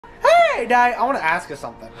Hey, Dad, I want to ask you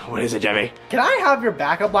something. What is it, Jeffy? Can I have your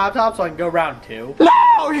backup laptop so I can go round 2?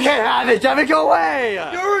 No, you can't have it, Jeffy. Go away.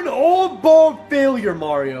 You're an old bald failure,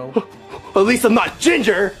 Mario. At least I'm not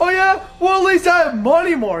ginger. Oh yeah? Well, at least I have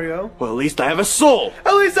money, Mario. Well, at least I have a soul.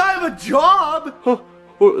 At least I have a job. Well,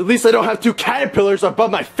 at least I don't have 2 caterpillars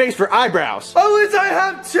above my face for eyebrows. At least I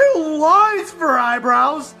have 2 lines for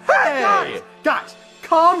eyebrows. Hey! Guys,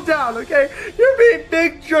 calm down, okay? You're being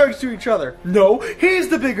big jerks to each other. No, he's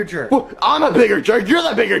the bigger jerk. Well, I'm a bigger jerk. You're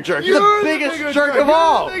the bigger jerk. You're the biggest jerk of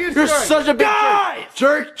all. You're such a big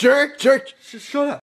jerk. Jerk. Shut up.